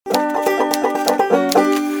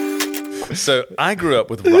So I grew up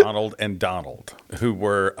with Ronald and Donald, who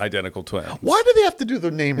were identical twins. Why do they have to do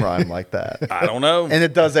their name rhyme like that? I don't know. And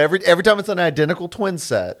it does every time it's an identical twin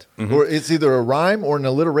set. Or it's either a rhyme or an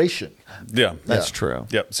alliteration. Yeah, That's true.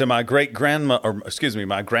 Yep. So my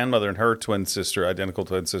my grandmother and her twin sister, identical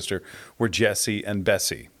twin sister, were Jessie and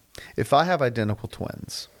Bessie. If I have identical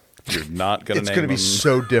twins, You're not going to it's name going to be them.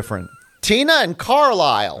 so different. Tina and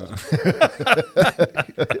Carlisle.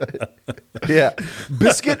 Yeah.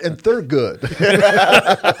 Biscuit and Thurgood.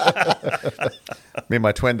 Me and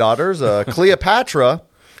my twin daughters, Cleopatra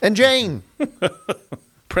and Jane.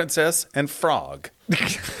 Princess and Frog.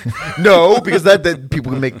 No, because that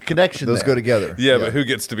people can make a connection. Those there. go together. Yeah, but who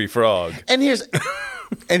gets to be Frog? And here's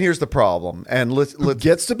the problem. And let's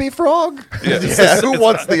Gets to be frog? yeah, who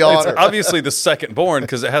wants the honor? It's obviously the second born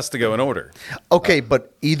because it has to go in order. Okay,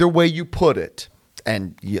 but either way you put it,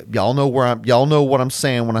 and y'all know y'all know what I'm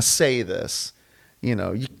saying when I say this. You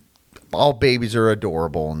know, all babies are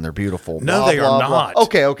adorable and they're beautiful. No, blah, they are blah, blah. not.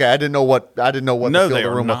 Okay. I didn't know what. No, the feel of they the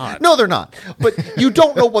are room was. not. No, they're not. But you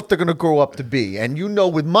don't know what they're going to grow up to be, and you know,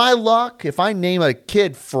 with my luck, if I name a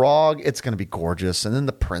kid Frog, it's going to be gorgeous, and then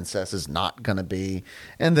the princess is not going to be,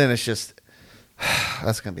 and then it's just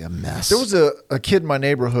that's going to be a mess. There was a kid in my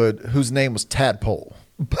neighborhood whose name was Tadpole.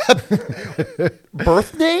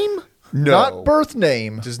 birth name. No, Not birth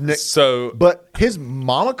name. Just Nick. So But his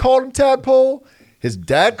mama called him Tadpole. His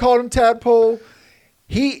dad called him Tadpole.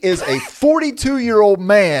 He is a 42-year-old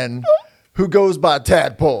man who goes by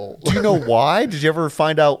Tadpole. Do you know why? Did you ever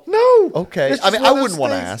find out? No. Okay. It's I just mean, one I of those wouldn't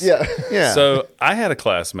want to things- ask. Yeah. Yeah. So I had a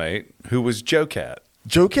classmate who was Joe Cat.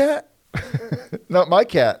 Joe Cat? Not my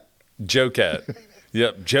cat. Joe Cat.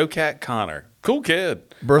 Yep, Joe Cat Connor. Cool kid.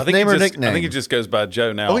 Birth I think name he or just- nickname? I think he just goes by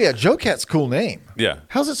Joe now. Oh, yeah. Joe Cat's a cool name. Yeah.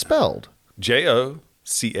 How's it spelled? Jocat.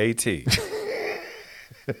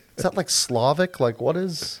 Is that like Slavic? Like what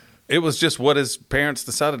is? It was just what his parents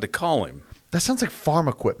decided to call him. That sounds like farm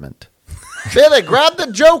equipment. Billy, grab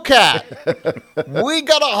the Joe Cat. We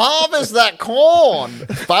gotta harvest that corn.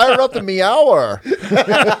 Fire up the meower.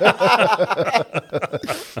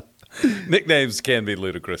 Nicknames can be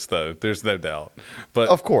ludicrous, though. There's no doubt. But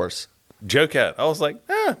Of course. Joe Cat, I was like,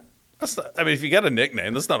 that's not, I mean, if you got a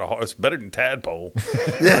nickname, that's not a hard. It's better than Tadpole.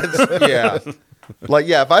 Yeah. Like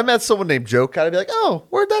yeah, if I met someone named Joe Cat, I'd be like, oh,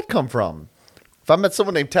 where'd that come from? If I met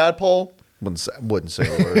someone named Tadpole, wouldn't say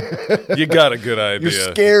a word. You got a good idea.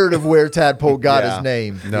 You're scared of where Tadpole got Yeah. his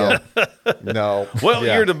name. No. No. Well,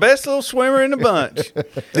 Yeah. you're the best little swimmer in the bunch.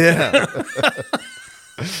 Yeah.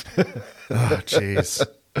 Oh, jeez.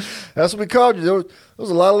 That's what we called you. There was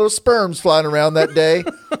a lot of little sperms flying around that day.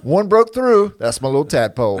 One broke through. That's my little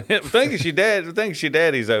tadpole. Think it's your dad. Think it's your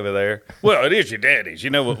daddy's over there. Well, it is your daddy's. You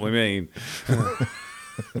know what we mean.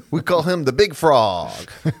 We call him the Big Frog.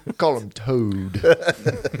 We call him Toad.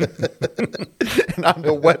 And I'm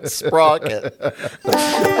the wet sprocket.